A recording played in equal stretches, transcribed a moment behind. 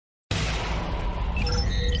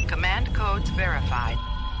Downloads verified.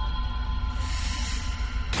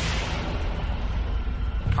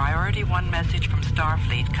 Priority 1 message from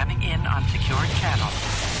Starfleet coming in on secured channel.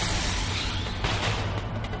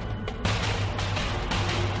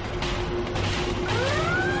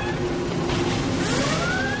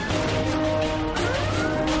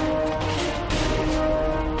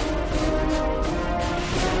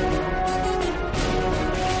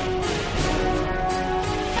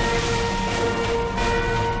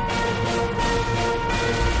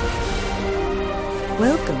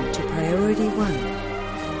 Welcome to Priority 1.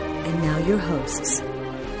 And now your hosts.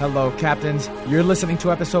 Hello, Captains. You're listening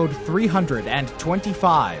to episode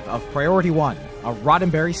 325 of Priority 1, a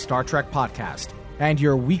Roddenberry Star Trek podcast, and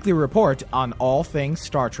your weekly report on all things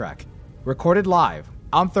Star Trek. Recorded live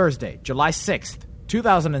on Thursday, July 6th,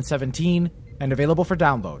 2017, and available for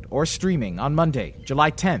download or streaming on Monday, July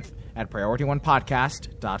 10th at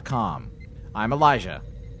PriorityOnePodcast.com. I'm Elijah.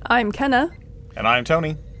 I'm Kenna. And I'm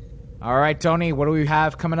Tony. All right, Tony, what do we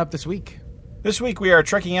have coming up this week? This week we are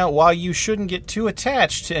trekking out why you shouldn't get too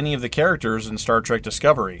attached to any of the characters in Star Trek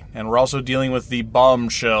Discovery. And we're also dealing with the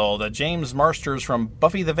bombshell that James Marsters from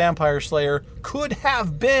Buffy the Vampire Slayer could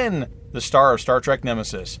have been the star of Star Trek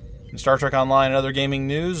Nemesis. In Star Trek Online and other gaming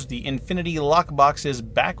news, the Infinity Lockbox is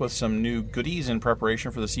back with some new goodies in preparation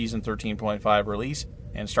for the Season 13.5 release.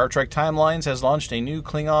 And Star Trek Timelines has launched a new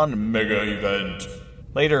Klingon mega event.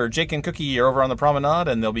 Later, Jake and Cookie are over on the promenade,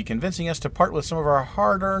 and they'll be convincing us to part with some of our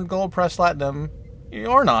hard-earned gold press platinum,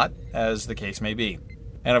 or not, as the case may be.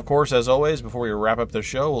 And of course, as always, before we wrap up the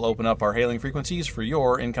show, we'll open up our hailing frequencies for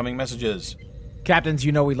your incoming messages. Captains,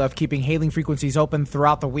 you know we love keeping hailing frequencies open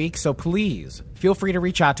throughout the week, so please feel free to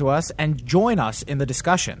reach out to us and join us in the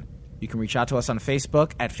discussion. You can reach out to us on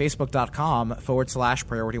Facebook at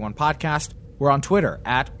facebook.com/Priority1Podcast. We're on Twitter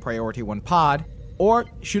at Priority1Pod. Or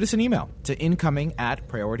shoot us an email to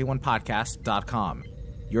incoming@PriorityOnePodcast.com.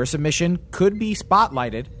 Your submission could be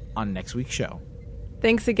spotlighted on next week's show.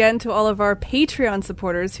 Thanks again to all of our Patreon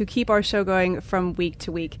supporters who keep our show going from week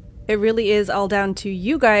to week. It really is all down to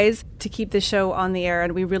you guys to keep the show on the air,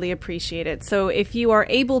 and we really appreciate it. So if you are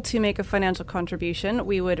able to make a financial contribution,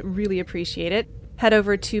 we would really appreciate it. Head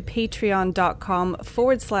over to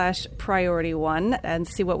patreon.com/Priority1 and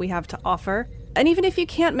see what we have to offer. And even if you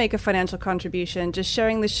can't make a financial contribution, just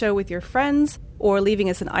sharing the show with your friends or leaving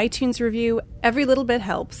us an iTunes review, every little bit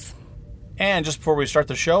helps. And just before we start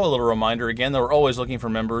the show, a little reminder again that we're always looking for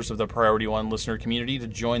members of the Priority One listener community to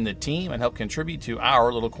join the team and help contribute to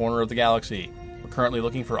our little corner of the galaxy. We're currently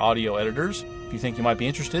looking for audio editors. If you think you might be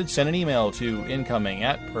interested, send an email to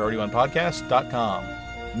incoming@PriorityOnePodcast.com.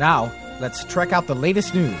 Now, let's trek out the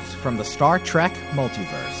latest news from the Star Trek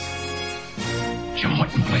multiverse. Jim,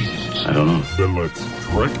 what in places? I don't know. Then let's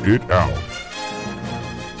trek it out.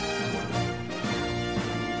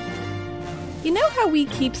 You know how we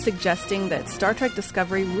keep suggesting that Star Trek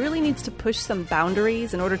Discovery really needs to push some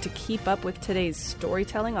boundaries in order to keep up with today's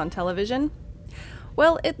storytelling on television?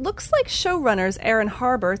 Well, it looks like showrunners Aaron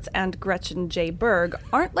Harberts and Gretchen J. Berg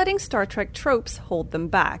aren't letting Star Trek tropes hold them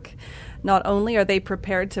back. Not only are they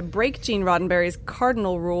prepared to break Gene Roddenberry's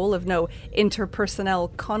cardinal rule of no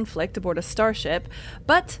interpersonnel conflict aboard a starship,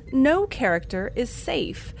 but no character is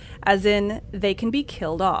safe, as in they can be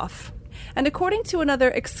killed off. And according to another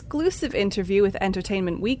exclusive interview with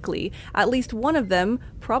Entertainment Weekly, at least one of them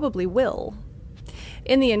probably will.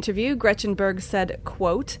 In the interview, Gretchen Berg said,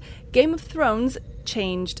 quote, "Game of Thrones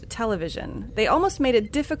changed television. They almost made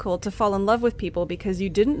it difficult to fall in love with people because you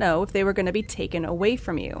didn't know if they were going to be taken away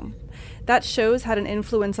from you. That show's had an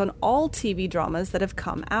influence on all TV dramas that have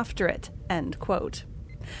come after it," end quote.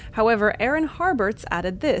 However, Aaron Harberts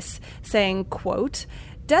added this, saying, quote,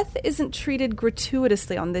 "Death isn't treated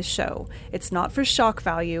gratuitously on this show. It's not for shock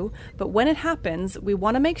value, but when it happens, we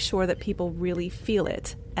want to make sure that people really feel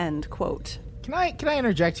it," end quote. Can I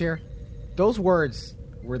interject here? Those words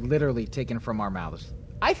were literally taken from our mouths.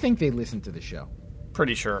 I think they listened to the show.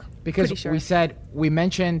 Pretty sure. Because Pretty sure. we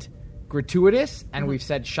mentioned gratuitous and we've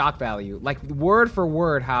said shock value. Like word for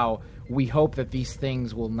word how we hope that these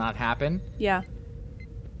things will not happen. Yeah.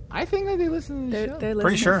 I think that they listen to the show. They're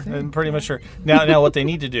Pretty sure. listening. I'm pretty much sure. Now what they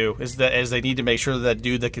need to do is they need to make sure that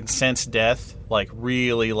dude that consents death,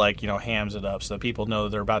 really hams it up so that people know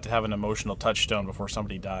that they're about to have an emotional touchstone before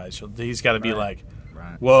somebody dies. So he's got to be Right.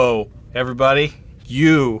 whoa, everybody,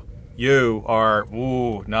 you are,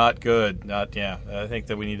 not good. I think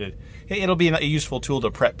that we need to, it'll be a useful tool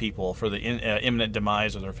to prep people for the imminent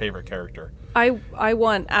demise of their favorite character. I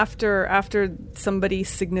want after somebody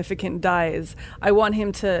significant dies, I want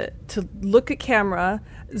him to look at camera,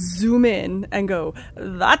 zoom in, and go,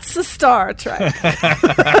 "That's a Star Trek."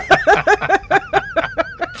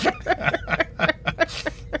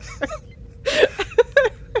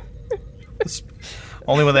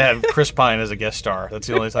 Only when they have Chris Pine as a guest star. That's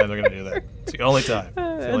the only time they're going to do that. It's the only time.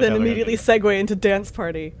 And then immediately segue into Dance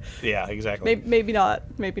Party. Yeah, exactly. Maybe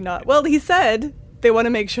not. Well, he said they want to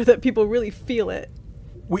make sure that people really feel it.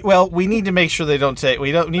 We need to make sure they don't take.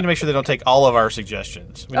 We don't need to make sure they don't take all of our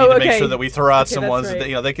suggestions. We need to make sure that we throw out some ones that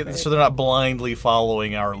they can, so they're not blindly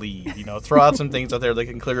following our lead. Throw out some things out there they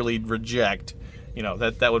can clearly reject.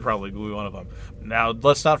 That would probably be one of them. Now,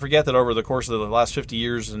 let's not forget that over the course of the last 50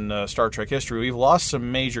 years in Star Trek history, we've lost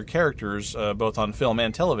some major characters, both on film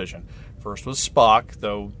and television. First was Spock,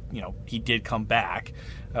 though he did come back.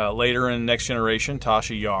 Later in Next Generation,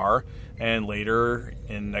 Tasha Yar, and later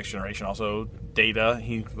in Next Generation also Data.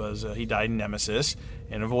 He died in Nemesis.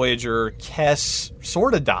 And in Voyager, Kes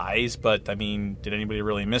sort of dies, but did anybody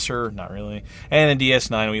really miss her? Not really. And in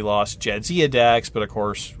DS9, we lost Jadzia Dax, but of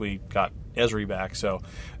course we got Ezri back. So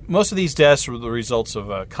most of these deaths were the results of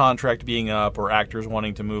a contract being up, or actors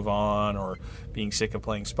wanting to move on, or being sick of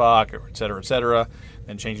playing Spock, or et cetera,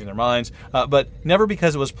 and changing their minds. But never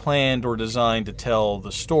because it was planned or designed to tell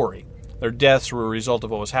the story. Their deaths were a result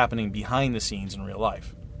of what was happening behind the scenes in real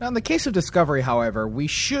life. Now, in the case of Discovery, however, we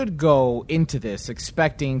should go into this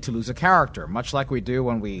expecting to lose a character, much like we do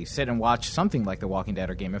when we sit and watch something like The Walking Dead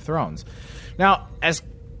or Game of Thrones. Now, as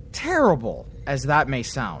terrible as that may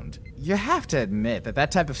sound, you have to admit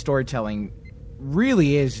that type of storytelling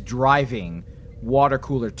really is driving water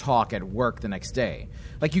cooler talk at work the next day.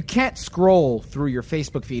 Like, you can't scroll through your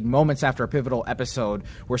Facebook feed moments after a pivotal episode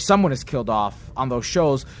where someone is killed off on those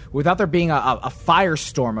shows without there being a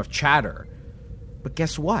firestorm of chatter. But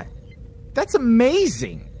guess what? That's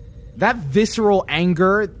amazing. That visceral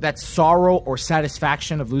anger, that sorrow or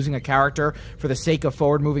satisfaction of losing a character for the sake of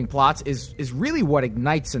forward-moving plots is really what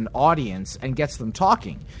ignites an audience and gets them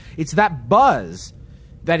talking. It's that buzz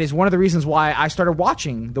that is one of the reasons why I started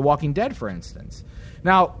watching The Walking Dead, for instance.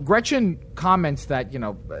 Now, Gretchen comments that,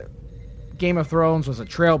 Game of Thrones was a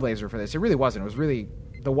trailblazer for this. It really wasn't. It was really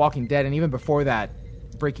The Walking Dead, and even before that,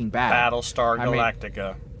 Breaking Bad. Battlestar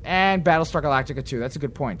Galactica. And Battlestar Galactica, too. That's a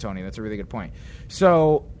good point, Tony. That's a really good point.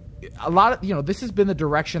 So, a lot of, this has been the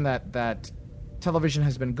direction that television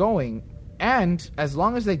has been going, and as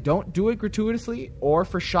long as they don't do it gratuitously or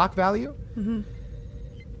for shock value,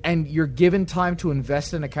 and you're given time to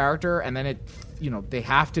invest in a character, and then they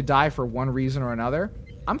have to die for one reason or another,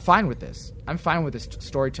 I'm fine with this. I'm fine with this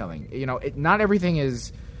storytelling. Not everything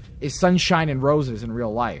is sunshine and roses in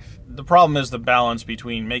real life. The problem is the balance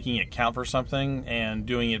between making it count for something and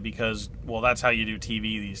doing it because, that's how you do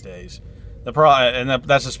TV these days.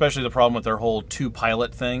 That's especially the problem with their whole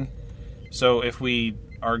two-pilot thing. So if we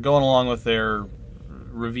are going along with their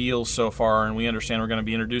reveals so far, and we understand we're going to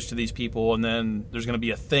be introduced to these people, and then there's going to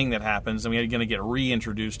be a thing that happens, and we're going to get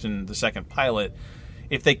reintroduced in the second pilot.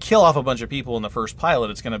 If they kill off a bunch of people in the first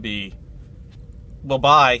pilot, it's going to be,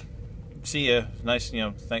 bye, see ya, nice,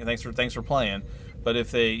 thanks for playing. But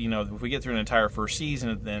if they, if we get through an entire first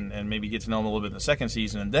season and maybe get to know them a little bit in the second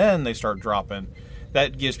season, and then they start dropping,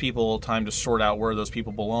 that gives people time to sort out where those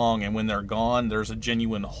people belong, and when they're gone, there's a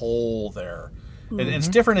genuine hole there. It's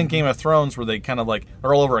different in Game of Thrones, where they kind of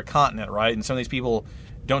are all over a continent, right? And some of these people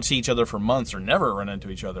don't see each other for months or never run into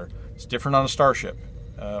each other. It's different on a starship,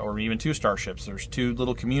 or even two starships. There's two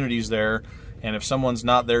little communities there, and if someone's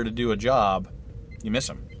not there to do a job, you miss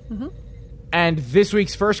them. And this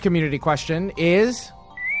week's first community question is,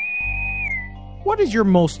 what is your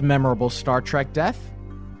most memorable Star Trek death?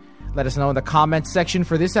 Let us know in the comments section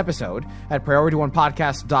for this episode at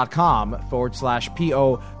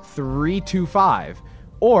PriorityOnePodcast.com/PO325,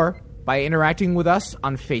 or by interacting with us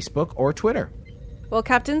on Facebook or Twitter. Well,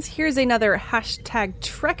 Captains, here's another hashtag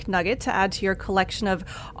Trek nugget to add to your collection of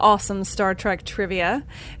awesome Star Trek trivia.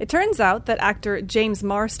 It turns out that actor James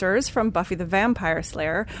Marsters from Buffy the Vampire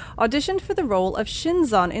Slayer auditioned for the role of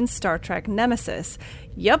Shinzon in Star Trek Nemesis.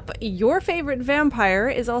 Yup, your favorite vampire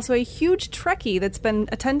is also a huge Trekkie that's been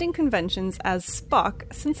attending conventions as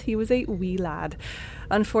Spock since he was a wee lad.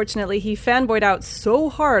 Unfortunately, he fanboyed out so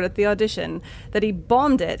hard at the audition that he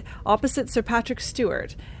bombed it opposite Sir Patrick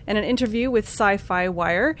Stewart. In an interview with Sci-Fi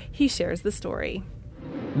Wire, he shares the story.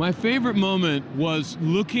 My favorite moment was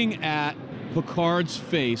looking at Picard's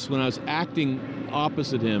face when I was acting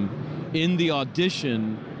opposite him in the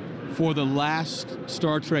audition for the last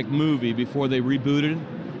Star Trek movie before they rebooted,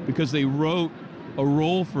 because they wrote a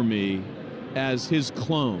role for me as his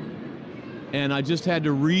clone. And I just had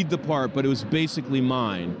to read the part, but it was basically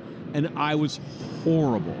mine. And I was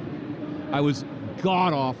horrible. I was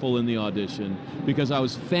god-awful in the audition because I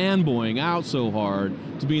was fanboying out so hard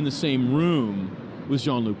to be in the same room with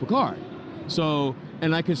Jean-Luc Picard. So,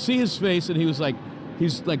 and I could see his face, and he's like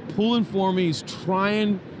pulling for me. He's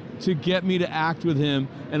trying to get me to act with him,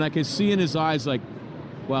 and I could see in his eyes like,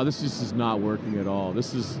 wow, this just is not working at all.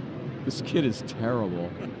 This kid is terrible.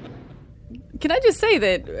 Can I just say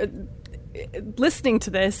that listening to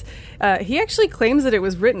this, he actually claims that it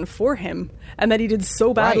was written for him and that he did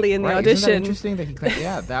so badly in the audition. Isn't that interesting that he claimed?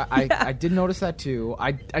 Yeah, I did notice that too.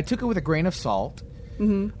 I took it with a grain of salt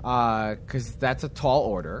because that's a tall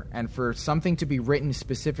order, and for something to be written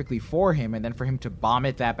specifically for him and then for him to bomb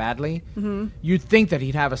it that badly, you'd think that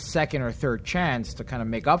he'd have a second or third chance to kind of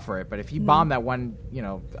make up for it. But if he bombed that one,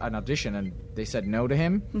 an audition, and they said no to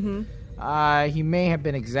him. He may have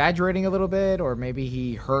been exaggerating a little bit, or maybe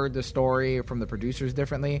he heard the story from the producers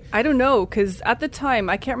differently. I don't know, because at the time,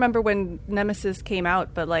 I can't remember when Nemesis came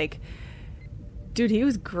out, but dude, he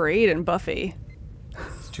was great in Buffy.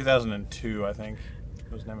 It's 2002, I think,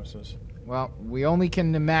 was Nemesis. Well, we only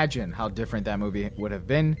can imagine how different that movie would have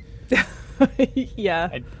been.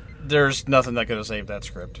 Yeah. There's nothing that could have saved that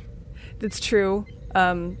script. That's true.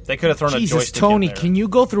 They could have thrown a joystick Jesus, Tony, in there. can you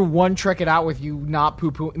go through one Trek It Out with you not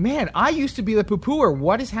poo-pooing? Man, I used to be the poo-pooer.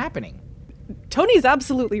 What is happening? Tony's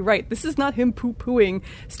absolutely right. This is not him poo-pooing.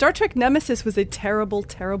 Star Trek Nemesis was a terrible,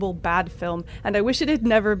 terrible, bad film, and I wish it had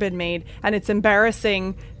never been made, and it's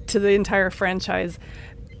embarrassing to the entire franchise.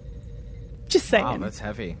 Just saying. Wow, that's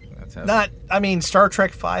heavy. Star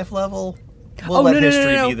Trek 5 level? We'll let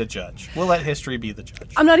history be the judge. We'll let history be the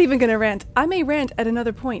judge. I'm not even going to rant. I may rant at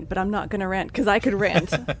another point, but I'm not going to rant because I could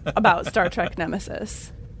rant about Star Trek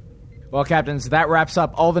Nemesis. Well, Captains, that wraps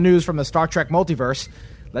up all the news from the Star Trek multiverse.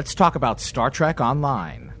 Let's talk about Star Trek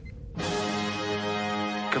Online.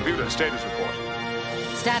 Computer status report.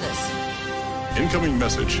 Status. Incoming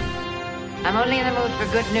message. I'm only in the mood for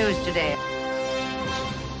good news today.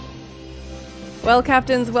 Well,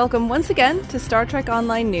 Captains, welcome once again to Star Trek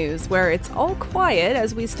Online News, where it's all quiet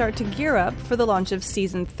as we start to gear up for the launch of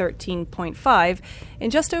Season 13.5 in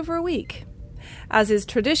just over a week. As is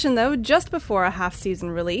tradition, though, just before a half-season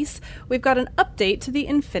release, we've got an update to the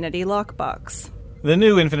Infinity Lockbox. The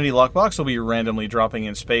new Infinity Lockbox will be randomly dropping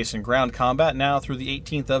in space and ground combat now through the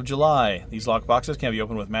 18th of July. These lockboxes can be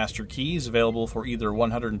opened with master keys, available for either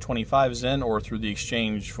 125 Zen or through the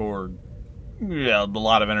exchange for a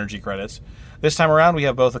lot of energy credits. This time around, we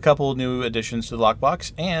have both a couple new additions to the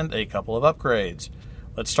lockbox and a couple of upgrades.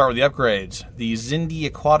 Let's start with the upgrades. The Xindi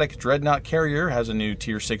Aquatic Dreadnought Carrier has a new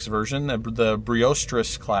Tier 6 version, the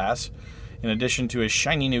Briostris class. In addition to a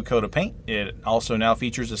shiny new coat of paint, it also now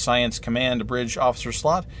features a Science Command Bridge Officer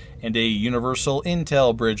slot and a Universal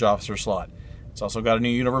Intel Bridge Officer slot. It's also got a new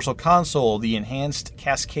Universal Console, the Enhanced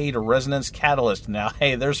Cascade Resonance Catalyst. Now,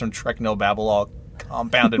 hey, there's some Trek No Babble all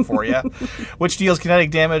compounded for you, which deals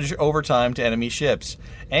kinetic damage over time to enemy ships.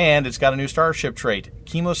 And it's got a new starship trait,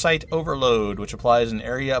 Chemocyte Overload, which applies an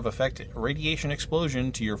area of effect radiation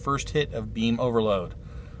explosion to your first hit of beam overload.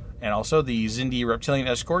 And also, the Xindi Reptilian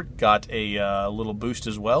Escort got a little boost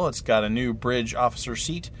as well. It's got a new Bridge Officer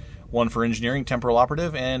seat, one for Engineering Temporal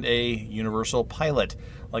Operative, and a Universal Pilot.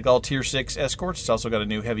 Like all Tier 6 escorts, it's also got a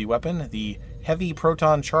new heavy weapon, the Heavy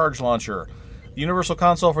Proton Charge Launcher. The Universal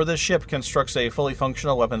Console for this ship constructs a fully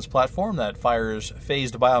functional weapons platform that fires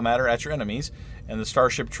phased biomatter at your enemies, and the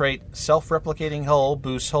starship trait Self-Replicating Hull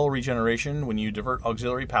boosts hull regeneration when you divert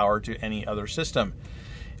auxiliary power to any other system.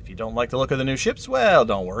 If you don't like the look of the new ships, well,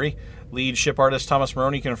 don't worry. Lead ship artist Thomas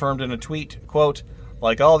Maroney confirmed in a tweet, quote,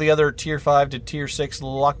 "Like all the other Tier 5 to Tier 6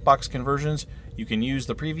 lockbox conversions, you can use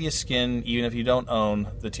the previous skin even if you don't own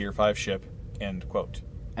the Tier 5 ship," end quote.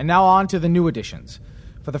 And now on to the new additions.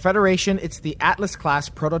 For the Federation, it's the Atlas-class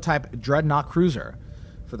prototype Dreadnought Cruiser.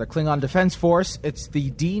 For the Klingon Defense Force, it's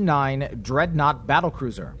the D9 Dreadnought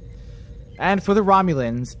Battlecruiser. And for the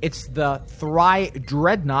Romulans, it's the Thry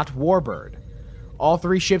Dreadnought Warbird. All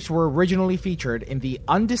three ships were originally featured in the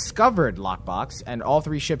Undiscovered lockbox, and all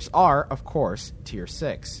three ships are, of course, Tier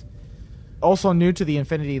 6. Also new to the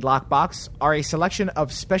Infinity lockbox are a selection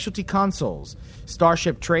of specialty consoles,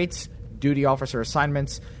 starship traits, duty officer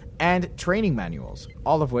assignments, and training manuals,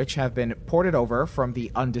 all of which have been ported over from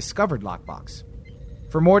the Undiscovered lockbox.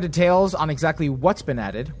 For more details on exactly what's been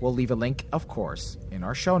added, we'll leave a link, of course, in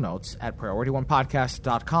our show notes at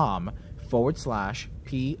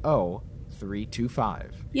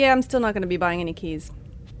PriorityOnePodcast.com/PO325. Yeah, I'm still not going to be buying any keys.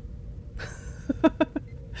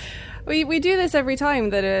 We do this every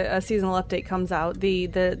time that a seasonal update comes out.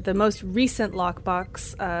 The most recent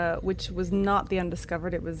lockbox, which was not the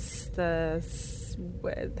Undiscovered, it was the...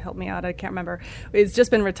 help me out, I can't remember. It's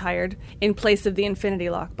just been retired in place of the Infinity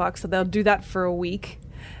lockbox, so they'll do that for a week,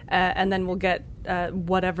 and then we'll get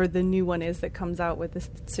whatever the new one is that comes out with this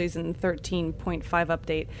Season 13.5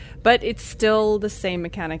 update. But it's still the same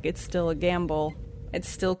mechanic. It's still a gamble. It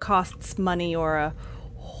still costs money or a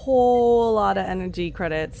whole lot of energy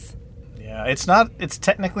credits. Yeah, it's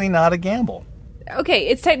technically not a gamble. Okay,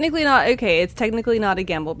 it's technically not a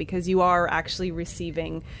gamble because you are actually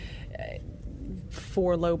receiving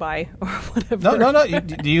 4 low-buy or whatever. No.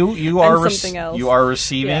 You are something else. You are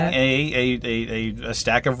receiving a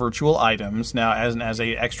stack of virtual items now as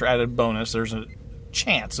a extra added bonus. There's a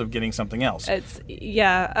chance of getting something else.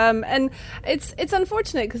 And it's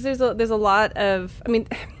unfortunate because there's a lot of, I mean,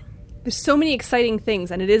 there's so many exciting things,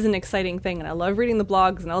 and it is an exciting thing, and I love reading the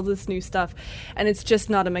blogs and all this new stuff, and it's just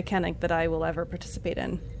not a mechanic that I will ever participate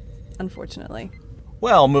in, unfortunately.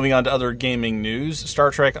 Well, moving on to other gaming news, Star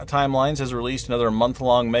Trek Timelines has released another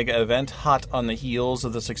month-long mega event hot on the heels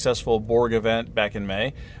of the successful Borg event back in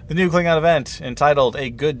May. The new Klingon event, entitled A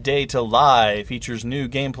Good Day to Lie, features new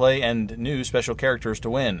gameplay and new special characters to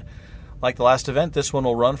win. Like the last event, this one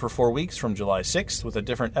will run for 4 weeks from July 6th, with a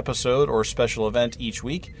different episode or special event each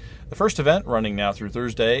week. The first event, running now through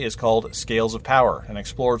Thursday, is called Scales of Power, and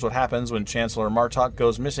explores what happens when Chancellor Martok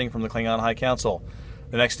goes missing from the Klingon High Council.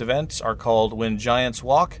 The next events are called When Giants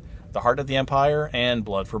Walk, The Heart of the Empire, and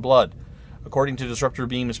Blood for Blood. According to Disruptor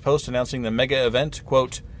Beam's post announcing the mega event,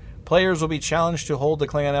 quote, players will be challenged to hold the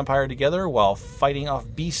Klingon Empire together while fighting off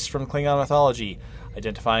beasts from Klingon mythology,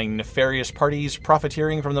 identifying nefarious parties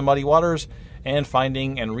profiteering from the muddy waters, and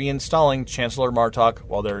finding and reinstalling Chancellor Martok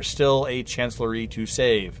while there is still a chancellery to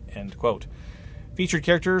save, end quote. Featured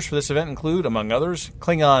characters for this event include, among others,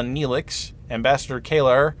 Klingon Neelix, Ambassador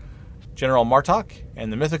Kalar, General Martok,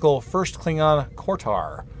 and the mythical First Klingon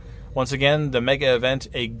Kortar. Once again, the mega event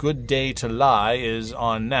A Good Day to Lie is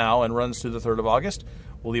on now and runs through the 3rd of August.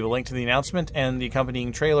 We'll leave a link to the announcement and the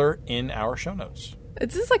accompanying trailer in our show notes.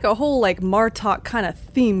 It's just like a whole Martok kind of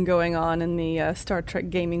theme going on in the Star Trek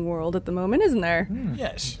gaming world at the moment, isn't there?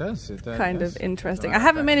 Yes. It does. Kind of interesting. I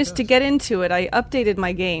haven't managed to get into it. I updated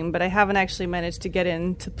my game, but I haven't actually managed to get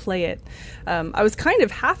in to play it. I was kind of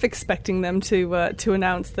half expecting them to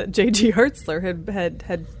announce that J.G. Hertzler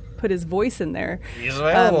had put his voice in there. He's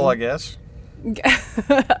available, I guess.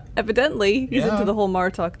 Evidently, he's into the whole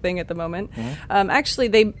Martok thing at the moment. Mm-hmm. Actually,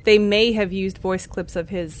 they may have used voice clips of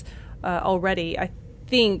his already. I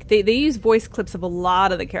think they use voice clips of a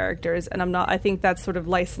lot of the characters, and I think that's sort of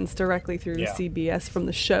licensed directly through CBS from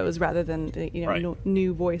the shows rather than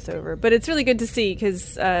new voiceover. But it's really good to see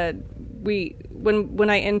because when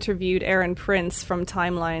I interviewed Aaron Prince from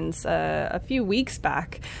Timelines a few weeks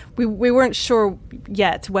back, we weren't sure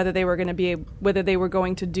yet whether they were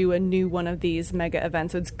going to do a new one of these mega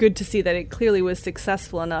events. So it's good to see that it clearly was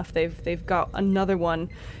successful enough. They've got another one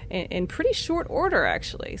in pretty short order,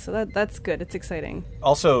 actually. So that's good. It's exciting.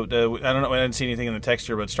 Also, I don't know. I didn't see anything in the text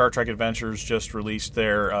here, but Star Trek Adventures just released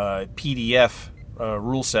their PDF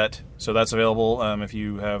rule set, so that's available if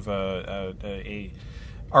you have a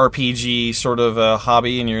RPG sort of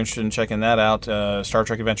hobby and you're interested in checking that out. Star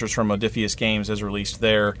Trek Adventures from Modiphius Games has released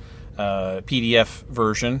their PDF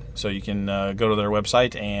version, so you can go to their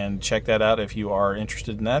website and check that out if you are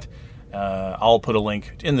interested in that. I'll put a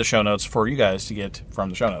link in the show notes for you guys to get from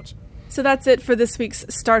the show notes. So that's it for this week's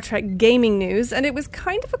Star Trek gaming news, and it was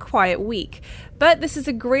kind of a quiet week. But this is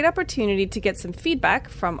a great opportunity to get some feedback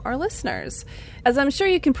from our listeners. As I'm sure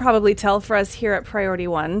you can probably tell for us here at Priority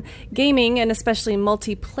One, gaming, and especially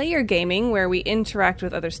multiplayer gaming, where we interact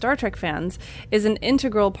with other Star Trek fans, is an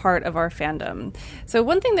integral part of our fandom. So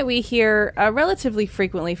one thing that we hear relatively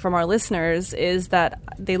frequently from our listeners is that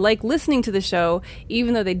they like listening to the show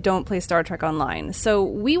even though they don't play Star Trek Online. So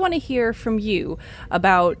we want to hear from you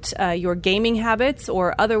about your gaming habits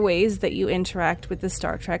or other ways that you interact with the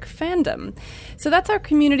Star Trek fandom. So that's our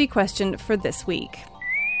community question for this week.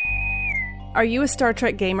 Are you a Star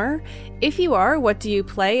Trek gamer? If you are, what do you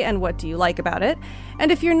play and what do you like about it?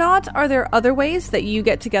 And if you're not, are there other ways that you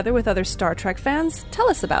get together with other Star Trek fans? Tell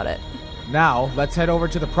us about it. Now, let's head over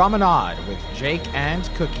to the promenade with Jake and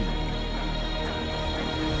Cookie.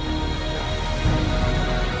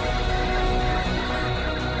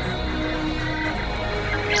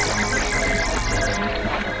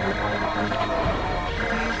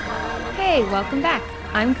 Hey, welcome back.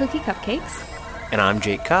 I'm Cookie Cupcakes. And I'm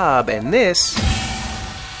Jake Cobb, and this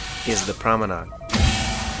is The Promenade.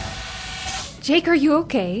 Jake, are you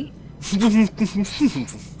okay?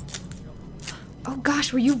 Oh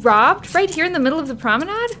gosh, were you robbed right here in the middle of the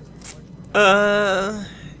promenade?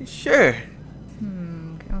 Sure.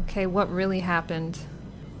 Okay, what really happened?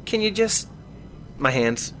 Can you just... My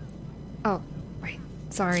hands. Oh, right.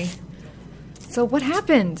 Sorry. So what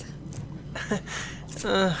happened?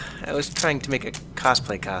 I was trying to make a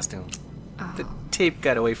cosplay costume. Oh. The tape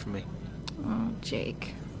got away from me. Oh,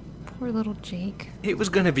 Jake. Poor little Jake. It was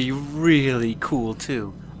gonna be really cool,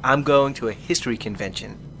 too. I'm going to a history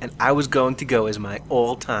convention, and I was going to go as my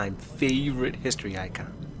all-time favorite history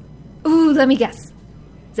icon. Ooh, let me guess.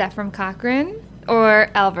 Zephram Cochrane or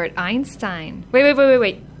Albert Einstein?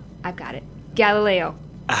 Wait. I've got it. Galileo.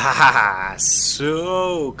 Ah,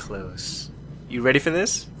 so close. You ready for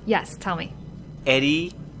this? Yes, tell me.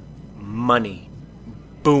 Eddie Money.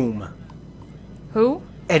 Boom. Who?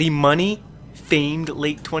 Eddie Money, famed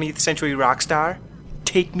late 20th century rock star.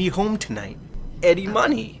 Take me home tonight. Eddie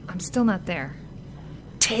Money. I'm still not there.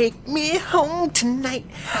 Take me home tonight.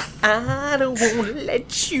 I don't want to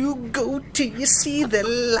let you go till you see the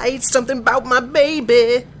light. Something about my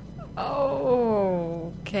baby.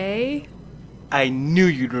 Oh, okay. I knew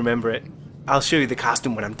you'd remember it. I'll show you the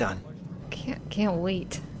costume when I'm done. Can't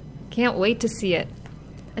wait. Can't wait to see it.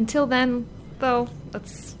 Until then, though,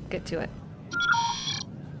 let's get to it.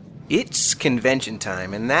 It's convention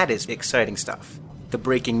time, and that is exciting stuff. The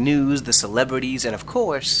breaking news, the celebrities, and of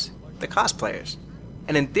course, the cosplayers.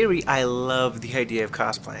 And in theory, I love the idea of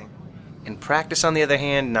cosplaying. In practice, on the other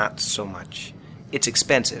hand, not so much. It's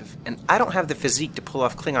expensive, and I don't have the physique to pull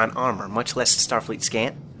off Klingon armor, much less Starfleet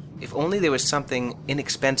scant. If only there was something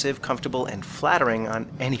inexpensive, comfortable, and flattering on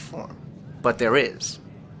any form. But there is.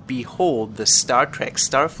 Behold the Star Trek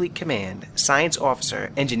Starfleet Command Science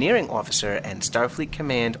Officer, Engineering Officer, and Starfleet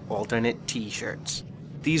Command alternate t-shirts.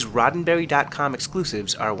 These Roddenberry.com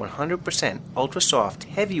exclusives are 100% ultra-soft,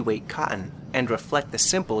 heavyweight cotton and reflect the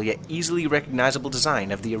simple yet easily recognizable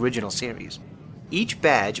design of the original series. Each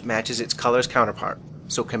badge matches its color's counterpart,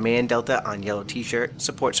 so Command Delta on yellow t-shirt,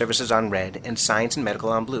 Support Services on red, and Science and Medical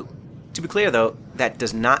on blue. To be clear though, that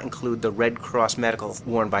does not include the Red Cross Medical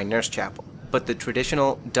worn by Nurse Chapel, but the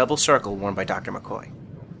traditional double circle worn by Dr. McCoy.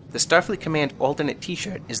 The Starfleet Command alternate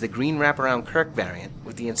t-shirt is the green wraparound Kirk variant,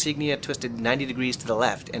 with the insignia twisted 90 degrees to the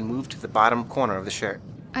left and moved to the bottom corner of the shirt.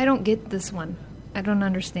 I don't get this one. I don't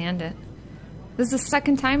understand it. This is the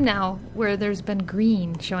second time now where there's been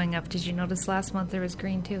green showing up. Did you notice last month there was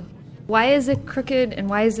green too? Why is it crooked and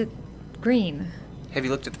why is it green? Have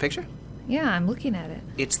you looked at the picture? Yeah, I'm looking at it.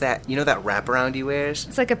 It's that, you know that wraparound he wears?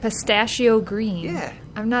 It's like a pistachio green. Yeah.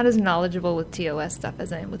 I'm not as knowledgeable with TOS stuff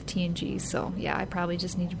as I am with TNG, so yeah, I probably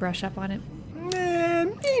just need to brush up on it.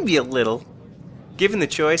 Maybe a little. Given the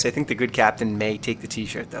choice, I think the good captain may take the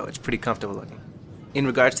t-shirt, though. It's pretty comfortable looking. In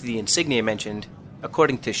regards to the insignia mentioned,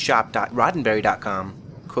 according to shop.roddenberry.com,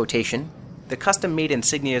 quotation, the custom-made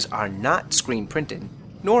insignias are not screen-printed,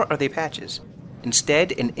 nor are they patches.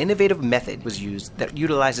 Instead, an innovative method was used that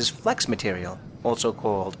utilizes flex material, also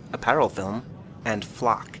called apparel film, and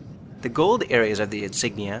flock. The gold areas of the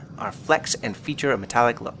insignia are flex and feature a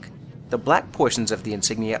metallic look. The black portions of the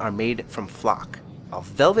insignia are made from flock, a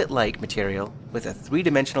velvet-like material with a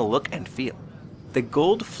three-dimensional look and feel. The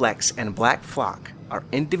gold flex and black flock are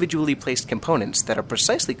individually placed components that are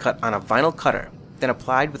precisely cut on a vinyl cutter, then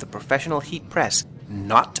applied with a professional heat press,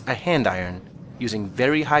 not a hand iron, using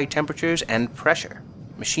very high temperatures and pressure,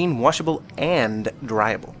 machine washable and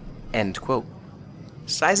dryable. End quote.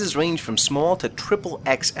 Sizes range from small to triple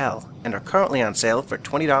XL and are currently on sale for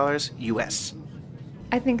 $20 US.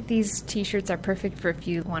 I think these t-shirts are perfect for if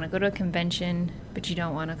you want to go to a convention, but you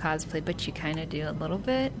don't want to cosplay, but you kind of do a little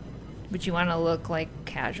bit, but you want to look like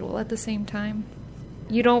casual at the same time.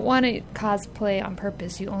 You don't want to cosplay on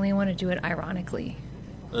purpose, you only want to do it ironically.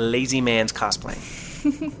 Lazy man's cosplay.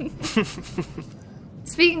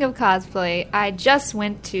 Speaking of cosplay, I just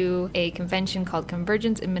went to a convention called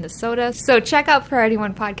Convergence in Minnesota, so check out Priority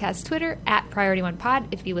One Podcast Twitter at Priority One Pod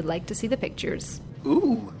if you would like to see the pictures.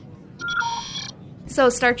 Ooh. So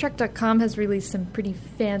StarTrek.com has released some pretty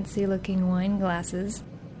fancy-looking wine glasses.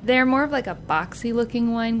 They're more of like a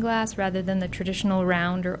boxy-looking wine glass rather than the traditional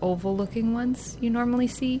round or oval-looking ones you normally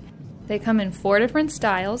see. They come in 4 different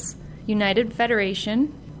styles: United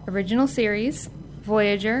Federation, Original Series,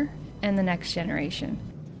 Voyager, and the Next Generation.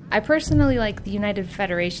 I personally like the United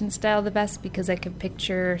Federation style the best because I can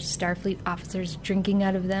picture Starfleet officers drinking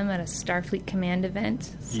out of them at a Starfleet Command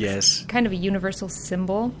event. Yes. Kind of a universal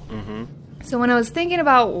symbol. Mm-hmm. So when I was thinking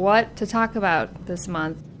about what to talk about this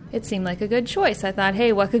month, it seemed like a good choice. I thought,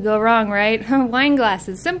 hey, what could go wrong, right? Wine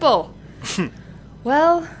glasses, simple.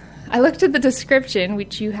 Well, I looked at the description,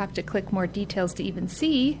 which you have to click more details to even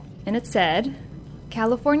see, and it said,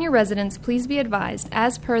 California residents, please be advised,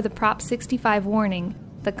 as per the Prop 65 warning,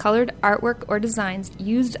 the colored artwork or designs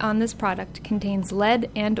used on this product contains lead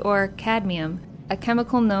and or cadmium, a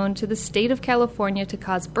chemical known to the state of California to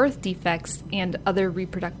cause birth defects and other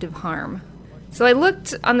reproductive harm. So I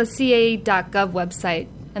looked on the CA.gov website,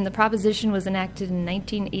 and the proposition was enacted in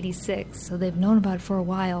 1986, so they've known about it for a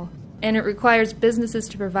while. and it requires businesses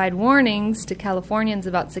to provide warnings to Californians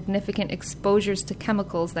about significant exposures to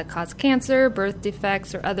chemicals that cause cancer, birth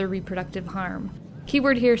defects, or other reproductive harm.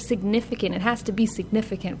 Keyword here, significant. It has to be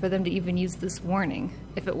significant for them to even use this warning.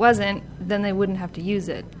 If it wasn't, then they wouldn't have to use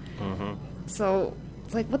it. Mm-hmm. So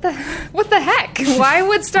it's like, what the heck? Why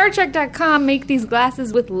would StarTrek.com make these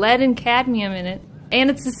glasses with lead and cadmium in it, and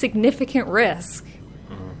it's a significant risk?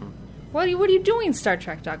 Mm-hmm. What are you doing,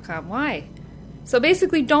 StarTrek.com? Why? So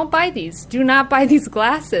basically, don't buy these. Do not buy these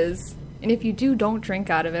glasses. And if you do, don't drink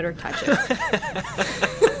out of it or touch it.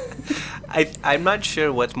 I'm not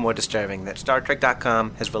sure what's more disturbing, that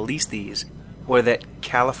StarTrek.com has released these, or that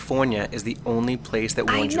California is the only place that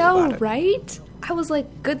warns you about it. I know, right? I was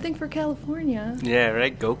like, good thing for California. Yeah,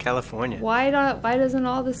 right? Go California. Why doesn't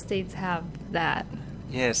all the states have that?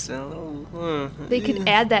 Yes. They could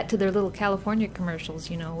add that to their little California commercials,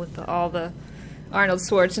 with all the Arnold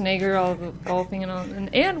Schwarzenegger, all the golfing and all,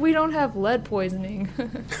 and we don't have lead poisoning.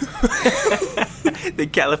 The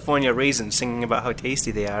California raisins singing about how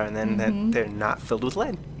tasty they are, and then that they're not filled with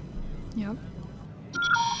lead. Yep.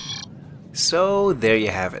 So there you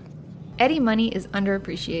have it. Eddie Money is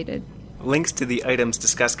underappreciated. Links to the items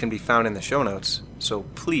discussed can be found in the show notes, so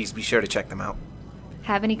please be sure to check them out.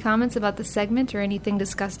 Have any comments about the segment or anything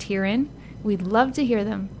discussed herein? We'd love to hear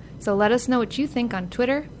them. So let us know what you think on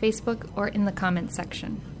Twitter, Facebook, or in the comments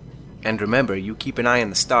section. And remember, you keep an eye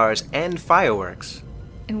on the stars and fireworks.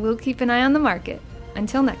 And we'll keep an eye on the market.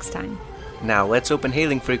 Until next time. Now let's open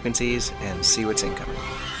hailing frequencies and see what's incoming.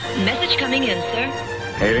 Message coming in, sir.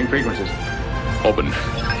 Hailing frequencies. Open.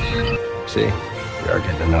 See, we are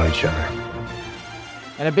getting to know each other.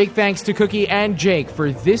 And a big thanks to Cookie and Jake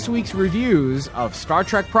for this week's reviews of Star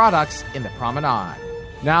Trek products in the Promenade.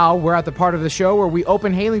 Now, we're at the part of the show where we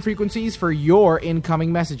open hailing frequencies for your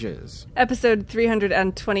incoming messages. Episode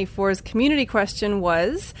 324's community question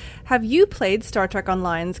was, have you played Star Trek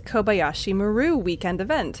Online's Kobayashi Maru weekend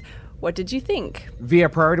event? What did you think? Via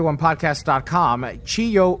PriorityOnePodcast.com,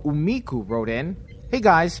 Chiyo Umiku wrote in, hey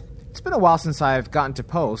guys, it's been a while since I've gotten to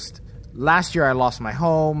post. Last year I lost my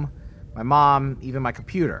home, my mom, even my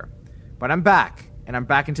computer. But I'm back, and I'm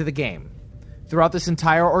back into the game. Throughout this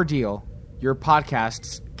entire ordeal, your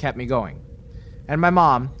podcasts kept me going. And my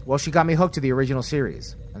mom, well, she got me hooked to the original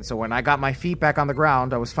series. And so when I got my feet back on the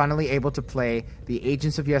ground, I was finally able to play the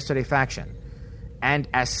Agents of Yesterday faction. And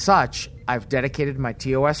as such, I've dedicated my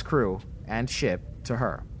TOS crew and ship to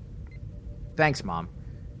her. Thanks, Mom.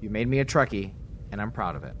 You made me a Trekkie, and I'm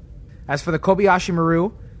proud of it. As for the Kobayashi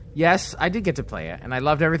Maru, yes, I did get to play it, and I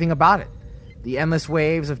loved everything about it. The endless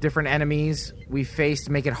waves of different enemies we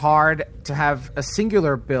faced make it hard to have a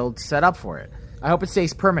singular build set up for it. I hope it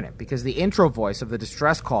stays permanent, because the intro voice of the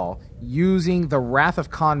distress call using the Wrath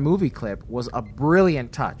of Khan movie clip was a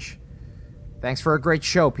brilliant touch. Thanks for a great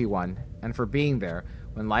show, P1, and for being there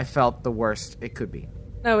when life felt the worst it could be.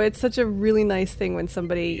 No, it's such a really nice thing when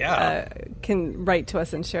somebody can write to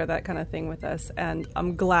us and share that kind of thing with us, and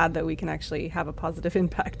I'm glad that we can actually have a positive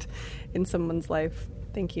impact in someone's life.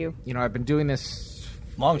 Thank you. I've been doing this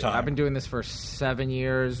long time. I've been doing this for 7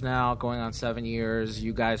 years now, going on 7 years.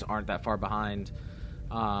 You guys aren't that far behind.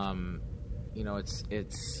 I'm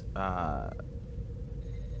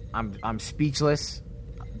speechless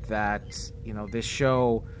that this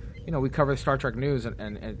show. We cover the Star Trek news,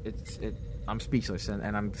 and I'm speechless,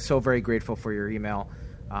 and I'm so very grateful for your email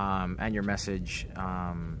and your message.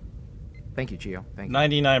 Thank you, Gio. Thank you.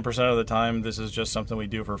 99% of the time, this is just something we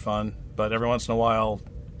do for fun. But every once in a while,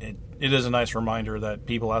 it is a nice reminder that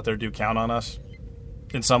people out there do count on us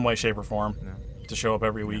in some way, shape, or form to show up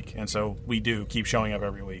every week. And so we do keep showing up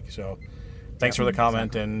every week. So thanks for the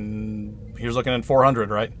comment. Exactly. And here's looking at 400,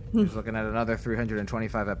 right? Here's looking at another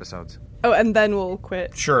 325 episodes. Oh, and then we'll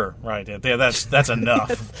quit. Sure, right. Yeah, that's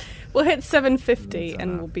enough. We'll hit 750,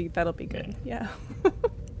 and that'll be good. Yeah.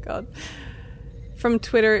 God. From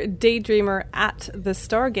Twitter, Daydreamer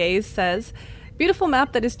 @TheStargaze says, beautiful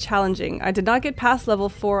map that is challenging. I did not get past level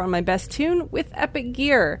 4 on my best tune with epic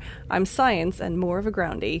gear. I'm science and more of a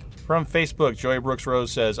groundie. From Facebook, Joy Brooks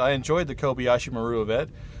Rose says, I enjoyed the Kobayashi Maru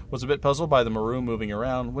event. Was a bit puzzled by the Maru moving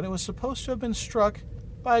around when it was supposed to have been struck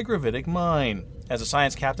by a gravitic mine. As a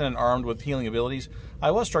science captain and armed with healing abilities,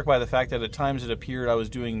 I was struck by the fact that at times it appeared I was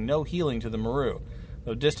doing no healing to the Maru.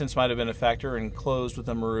 Though distance might have been a factor and closed with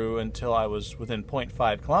the Maru until I was within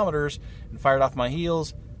 0.5 kilometers and fired off my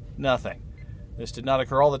heels, nothing. This did not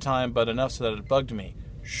occur all the time, but enough so that it bugged me.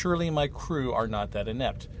 Surely my crew are not that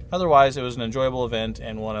inept. Otherwise, it was an enjoyable event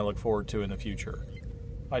and one I look forward to in the future.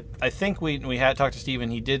 I think we had talked to Steven.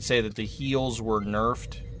 He did say that the heels were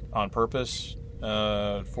nerfed on purpose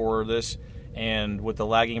for this, And with the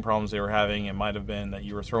lagging problems they were having, it might have been that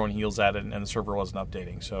you were throwing heals at it and the server wasn't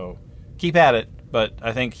updating. So keep at it, but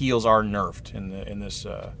I think heals are nerfed in this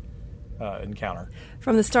encounter.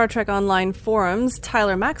 From the Star Trek Online forums,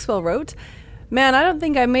 Tyler Maxwell wrote, "Man, I don't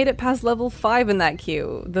think I made it past level 5 in that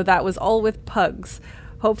queue, though that was all with pugs.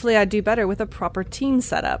 Hopefully I do better with a proper team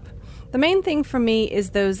setup. The main thing for me is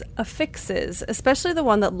those affixes, especially the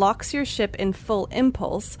one that locks your ship in full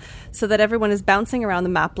impulse so that everyone is bouncing around the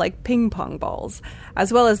map like ping pong balls,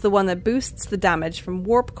 as well as the one that boosts the damage from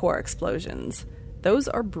warp core explosions. Those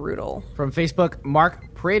are brutal." From Facebook,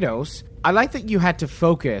 Mark Prados, "I like that you had to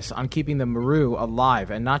focus on keeping the Maru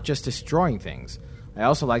alive and not just destroying things. I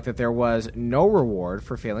also like that there was no reward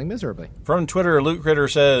for failing miserably." From Twitter, Loot Critter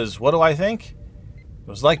says, "What do I think? It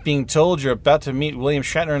was like being told you're about to meet William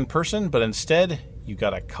Shatner in person, but instead you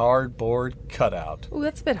got a cardboard cutout." Ooh,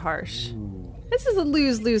 that's a bit harsh. Ooh. This is a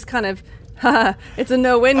lose-lose kind of, it's a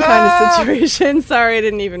no-win kind of situation. Sorry, I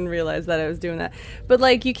didn't even realize that I was doing that. But,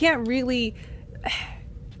 like, you can't really...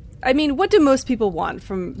 I mean, what do most people want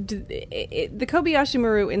from... the Kobayashi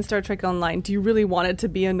Maru in Star Trek Online, do you really want it to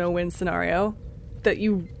be a no-win scenario? That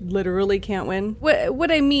you literally can't win.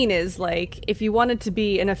 What I mean is, like, if you wanted to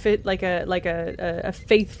be a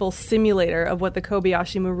faithful simulator of what the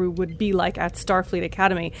Kobayashi Maru would be like at Starfleet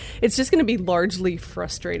Academy, it's just going to be largely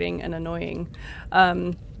frustrating and annoying,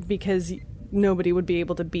 because nobody would be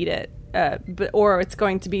able to beat it. Or it's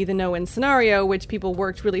going to be the no-win scenario, which people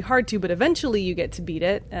worked really hard to, but eventually you get to beat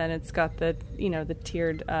it, and it's got the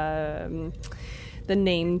tiered. The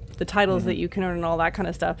name, the titles that you can earn and all that kind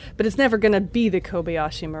of stuff. But it's never going to be the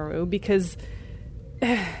Kobayashi Maru because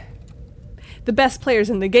the best players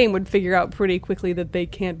in the game would figure out pretty quickly that they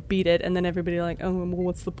can't beat it, and then everybody like, oh, well,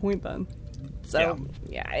 what's the point then? So,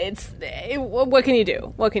 what can you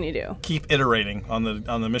do? What can you do? Keep iterating on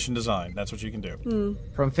the mission design. That's what you can do.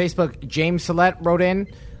 From Facebook, James Salette wrote in,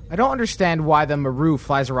 "I don't understand why the Maru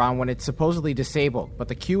flies around when it's supposedly disabled, but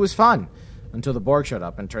the queue was fun. Until the Borg showed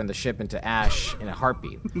up and turned the ship into ash in a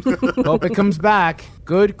heartbeat. Hope it comes back.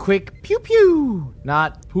 Good, quick, pew-pew,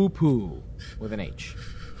 not poo-poo, with an H."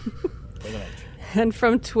 With an H. And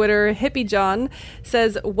from Twitter, Hippie John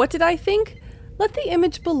says, "What did I think? Let the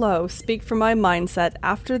image below speak for my mindset.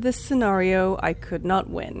 After this scenario, I could not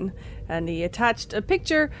win." And he attached a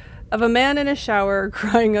picture of a man in a shower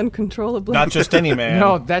crying uncontrollably. Not just any man.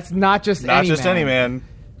 No, that's not just any man. Not just any man.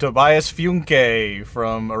 Tobias Funke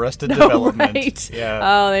from Arrested Development. Right. Yeah.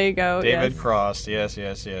 Oh, there you go. David yes. Cross. Yes.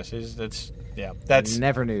 That's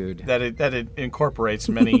never nude. That it incorporates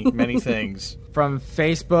many things. From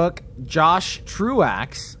Facebook, Josh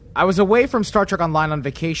Truax, "I was away from Star Trek Online on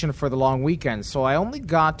vacation for the long weekend, so I only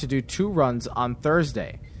got to do 2 runs on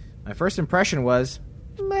Thursday. My first impression was,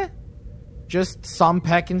 meh, just some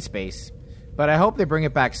peck in space. But I hope they bring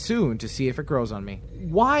it back soon to see if it grows on me."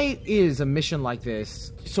 Why is a mission like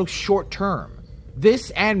this so short-term? This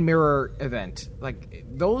and Mirror event, like,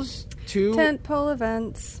 those two... Tentpole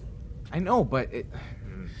events. I know, but...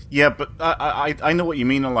 Yeah, but I know what you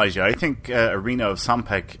mean, Elijah. I think Arena of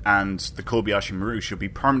Sampec and the Kobayashi Maru should be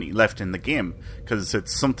permanently left in the game, because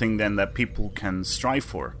it's something then that people can strive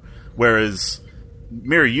for. Whereas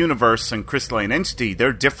Mirror Universe and Crystalline Entity,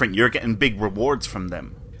 they're different. You're getting big rewards from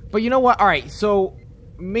them. But you know what? All right, so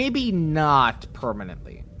maybe not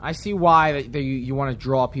permanently. I see why you want to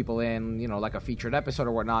draw people in, like a featured episode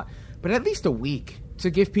or whatnot, but at least a week to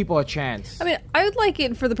give people a chance. I mean, I would like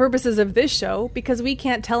it for the purposes of this show, because we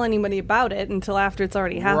can't tell anybody about it until after it's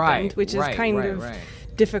already happened, which is kind of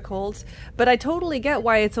difficult. But I totally get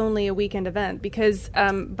why it's only a weekend event, because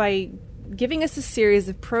by giving us a series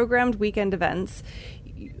of programmed weekend events,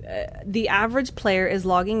 the average player is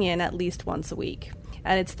logging in at least once a week.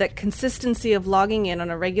 And it's that consistency of logging in on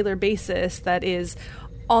a regular basis that is,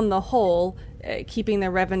 on the whole, keeping their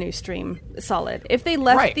revenue stream solid. If they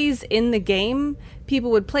left these in the game, people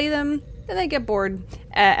would play them, and they get bored,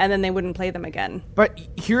 and then they wouldn't play them again. But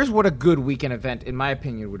here's what a good weekend event, in my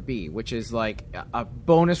opinion, would be, which is like a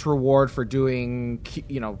bonus reward for doing,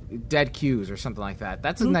 dead queues or something like that.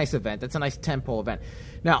 That's a nice event. That's a nice tentpole event.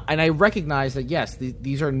 Now, and I recognize that, yes,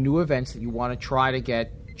 these are new events that you want to try to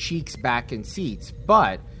get cheeks back in seats,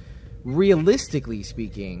 but realistically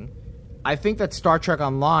speaking, I think that Star Trek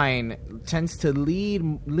Online tends to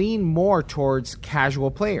lean more towards casual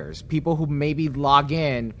players, people who maybe log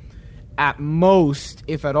in at most,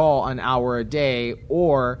 if at all, an hour a day,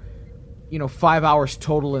 or 5 hours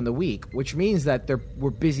total in the week, which means that we're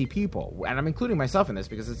busy people, and I'm including myself in this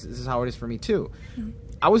because this is how it is for me too.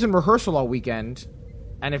 I was in rehearsal all weekend.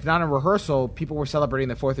 And if not in rehearsal, people were celebrating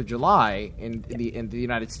the 4th of July in the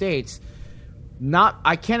United States.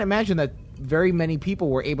 I can't imagine that very many people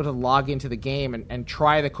were able to log into the game and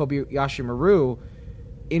try the Kobayashi Maru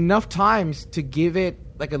enough times to give it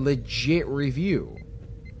like a legit review.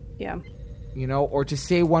 Yeah. You know, or to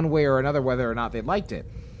say one way or another whether or not they liked it.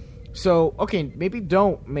 So, okay, maybe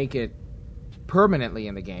don't make it permanently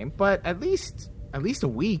in the game, but at least a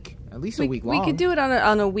week. At least a week long. We could do it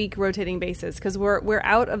on a week rotating basis because we're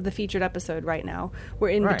out of the featured episode right now. We're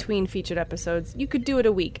in between featured episodes. You could do it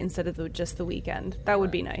a week instead of just the weekend. That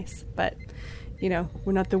would be nice. But, you know,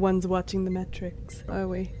 we're not the ones watching the metrics, are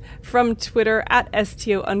we? From Twitter,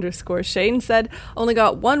 @STO_Shane said, only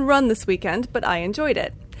got one run this weekend, but I enjoyed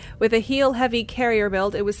it. With a heel-heavy carrier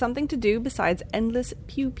build, it was something to do besides endless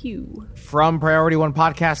pew-pew. From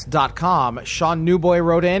PriorityOnePodcast.com, Sean Newboy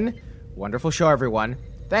wrote in, wonderful show, everyone.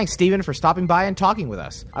 Thanks, Steven, for stopping by and talking with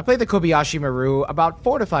us. I played the Kobayashi Maru about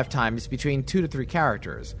 4 to 5 times between 2 to 3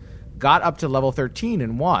 characters. Got up to level 13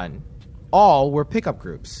 in one. All were pickup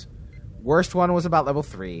groups. Worst one was about level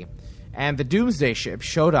 3. And the Doomsday ship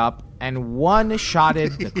showed up and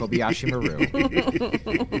one-shotted the Kobayashi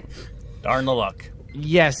Maru. Darn the luck.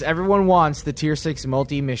 Yes, everyone wants the Tier 6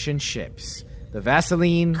 multi-mission ships. The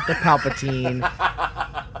Vaseline, the Palpatine,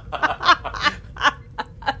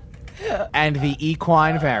 and the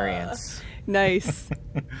equine variants. Nice.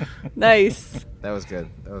 Nice. That was good.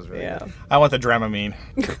 That was really good. I want the Dramamine.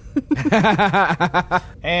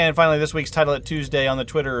 And finally, this week's Title It Tuesday on the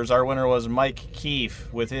Twitters. Our winner was Mike Keefe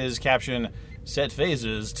with his caption, "Set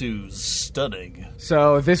phases to stunning."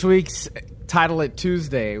 So this week's Title It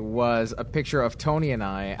Tuesday was a picture of Tony and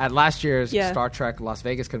I at last year's Star Trek Las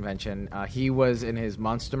Vegas convention. He was in his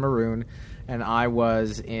Monster Maroon, and I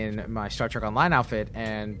was in my Star Trek Online outfit.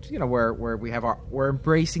 And you know, we're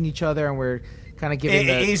embracing each other, and we're kind of giving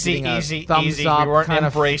easy, thumbs up. We weren't kind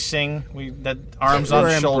embracing. We had arms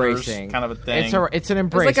on shoulders, kind of a thing. It's an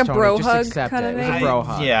embrace. It's like a bro Tony. hug Just accept kind it. of It was thing. a bro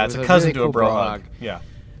hug. Yeah, it's a cousin really to cool a bro hug. Yeah.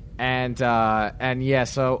 And yeah,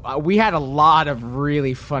 so we had a lot of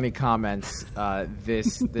really funny comments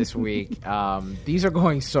this week. These are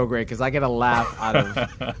going so great because I get a laugh out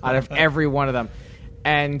of every one of them.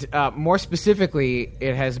 And more specifically,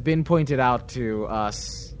 it has been pointed out to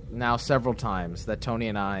us now several times that Tony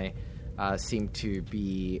and I seem to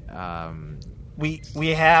be we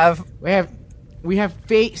have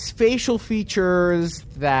facial features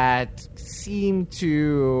that seem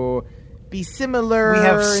to be similar. We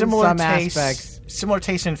have similar in some tastes, aspects. similar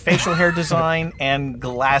taste in facial hair design and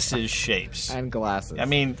glasses shapes. And glasses. I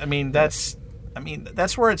mean that's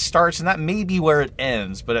where it starts, and that may be where it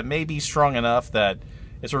ends. But it may be strong enough that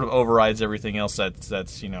it sort of overrides everything else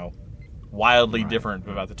that's wildly different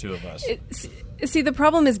about the two of us. See, the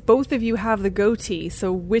problem is both of you have the goatee.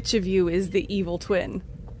 So which of you is the evil twin?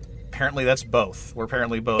 Apparently, that's both. We're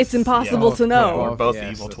apparently both. It's impossible to know. We're both Yes,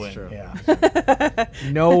 the evil that's twin. true. Yeah.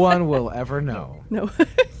 No one will ever know. No.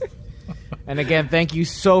 And again, thank you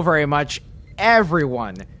so very much,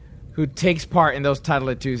 everyone who takes part in those Title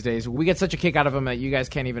It Tuesdays. We get such a kick out of them that you guys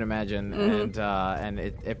can't even imagine, and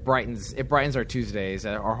it brightens our Tuesdays,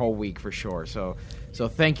 our whole week for sure. So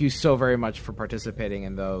thank you so very much for participating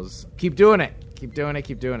in those. Keep doing it. Keep doing it.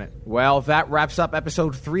 Keep doing it. Well, that wraps up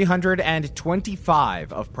episode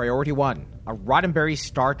 325 of Priority One, a Roddenberry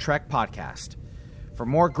Star Trek podcast. For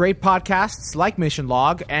more great podcasts like Mission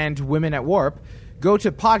Log and Women at Warp, go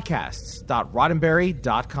to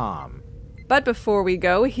podcasts.roddenberry.com. But before we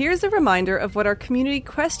go, here's a reminder of what our community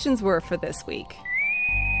questions were for this week.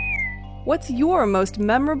 What's your most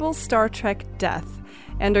memorable Star Trek death?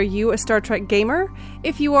 And are you a Star Trek gamer?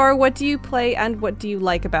 If you are, what do you play and what do you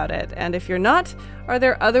like about it? And if you're not, are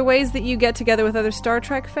there other ways that you get together with other Star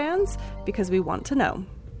Trek fans? Because we want to know.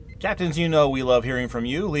 Captains, you know we love hearing from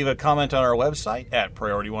you. Leave a comment on our website at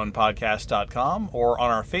PriorityOnePodcast.com or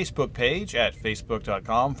on our Facebook page at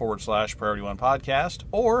Facebook.com/PriorityOnePodcast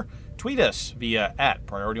or tweet us via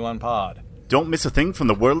 @PriorityOnePod. Don't miss a thing from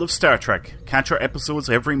the world of Star Trek. Catch our episodes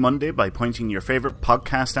every Monday by pointing your favorite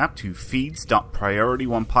podcast app to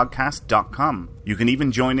feeds.PriorityOnePodcast.com. You can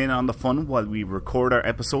even join in on the fun while we record our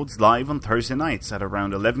episodes live on Thursday nights at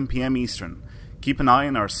around 11 p.m. Eastern. Keep an eye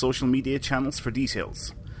on our social media channels for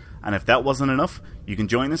details. And if that wasn't enough, you can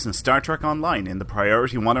join us in Star Trek Online in the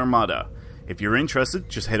Priority One Armada. If you're interested,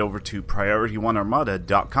 just head over to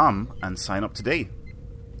PriorityOneArmada.com and sign up today.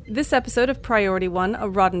 This episode of Priority One, a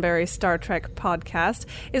Roddenberry Star Trek podcast,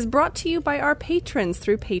 is brought to you by our patrons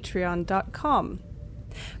through Patreon.com.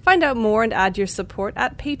 Find out more and add your support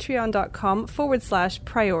at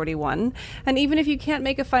patreon.com/PriorityOne. And even if you can't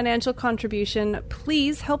make a financial contribution,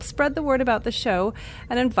 please help spread the word about the show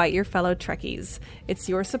and invite your fellow Trekkies. It's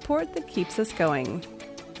your support that keeps us going.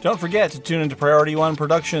 Don't forget to tune into Priority One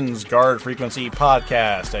Productions' Guard Frequency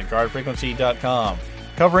podcast at guardfrequency.com,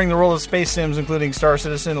 covering the role of space sims including Star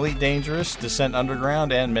Citizen, Elite Dangerous, Descent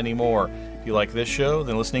Underground, and many more. If you like this show,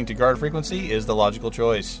 then listening to Guard Frequency is the logical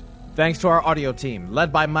choice. Thanks to our audio team,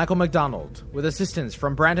 led by Michael McDonald, with assistance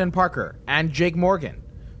from Brandon Parker and Jake Morgan,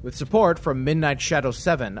 with support from Midnight Shadow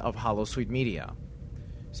 7 of Holosuite Media.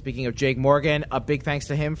 Speaking of Jake Morgan, a big thanks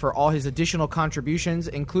to him for all his additional contributions,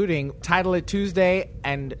 including Title It Tuesday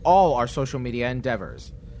and all our social media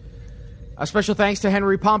endeavors. A special thanks to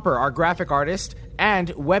Henry Pomper, our graphic artist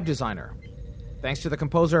and web designer. Thanks to the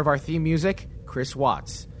composer of our theme music, Chris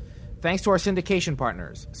Watts. Thanks to our syndication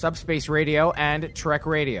partners, Subspace Radio and Trek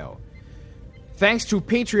Radio. Thanks to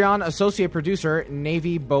Patreon associate producer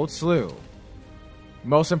Navy Boat Slew.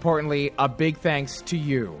 Most importantly, a big thanks to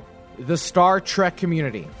you, the Star Trek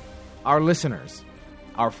community, our listeners,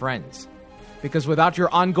 our friends. Because without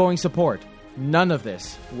your ongoing support, none of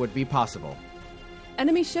this would be possible.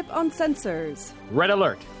 Enemy ship on sensors. Red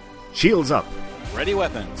alert. Shields up. Ready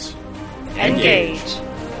weapons. Engage.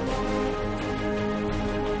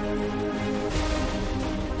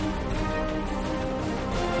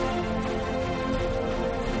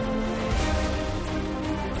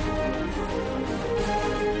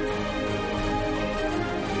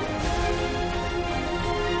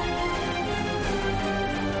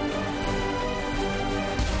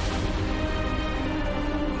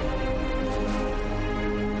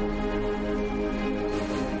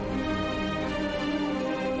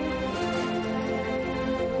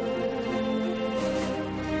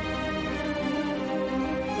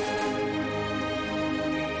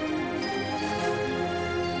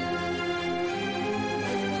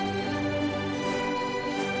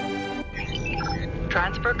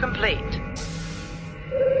 Transfer complete.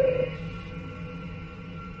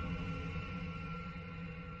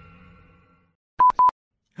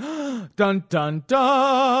 Dun dun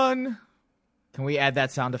dun! Can we add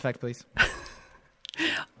that sound effect, please?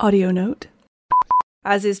 Audio note.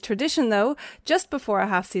 As is tradition, though, just before a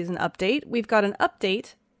half-season update, we've got an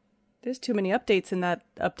update. There's too many updates in that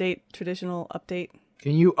update, traditional update.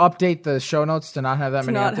 Can you update the show notes to not have that to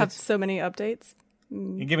many not updates? have so many updates?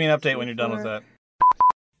 You give me an update when you're done with that.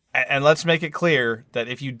 And let's make it clear that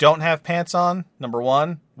if you don't have pants on, number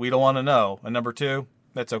one, we don't want to know. And number two,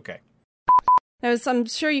 that's okay. Now, as I'm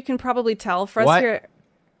sure you can probably tell for us What? here...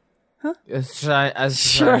 Hang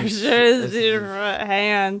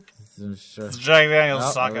on. Jack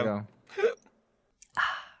Daniels sucking.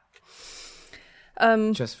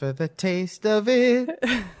 Just for the taste of it,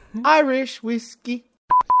 Irish whiskey.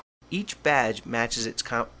 Each badge matches its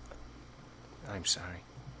I'm sorry.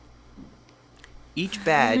 Each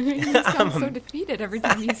badge... You sound so defeated every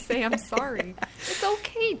time you say I'm sorry. It's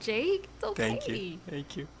okay, Jake. It's okay.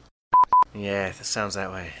 Thank you. Yeah, that sounds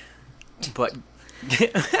that way. But...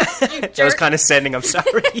 that was condescending, I'm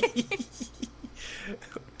sorry.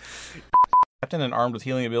 Captain and armed with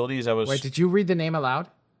healing abilities, I was... Wait, did you read the name aloud?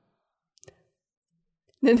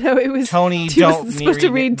 No, it was... Tony, he was don't supposed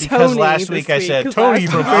to read because Tony last week I said Tony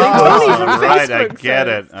from Oh, right, I Facebook get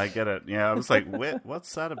says. it. I get it. Yeah, I was like,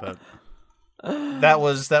 what's that about? That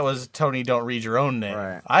was Tony, don't read your own name.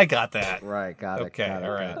 Right. I got that. Right, got it. Okay, got it,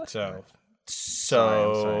 all got right. it. So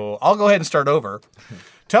Sorry. I'll go ahead and start over.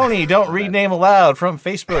 Tony, don't read name aloud from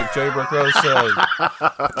Facebook, Joey Brooke Rose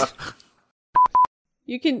says.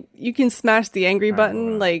 You can smash the angry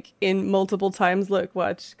button like in multiple times. Look,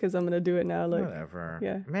 watch, because I'm gonna do it now. Look, Whatever.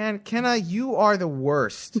 Yeah. Man, Kenna, you are the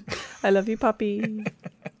worst. I love you, puppy.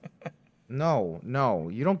 No,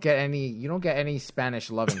 you don't get any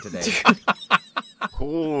Spanish loving today.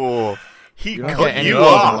 Oh, he You don't cut get any you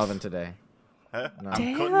Cuban off. loving today. Huh? No. I'm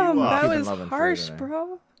cutting you Damn, off. that Cuban was loving for harsh, today.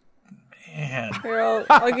 bro. Man. Here,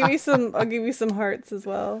 I'll give you some. I'll give you some hearts as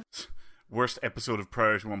well. Worst episode of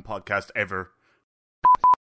Priority One podcast ever.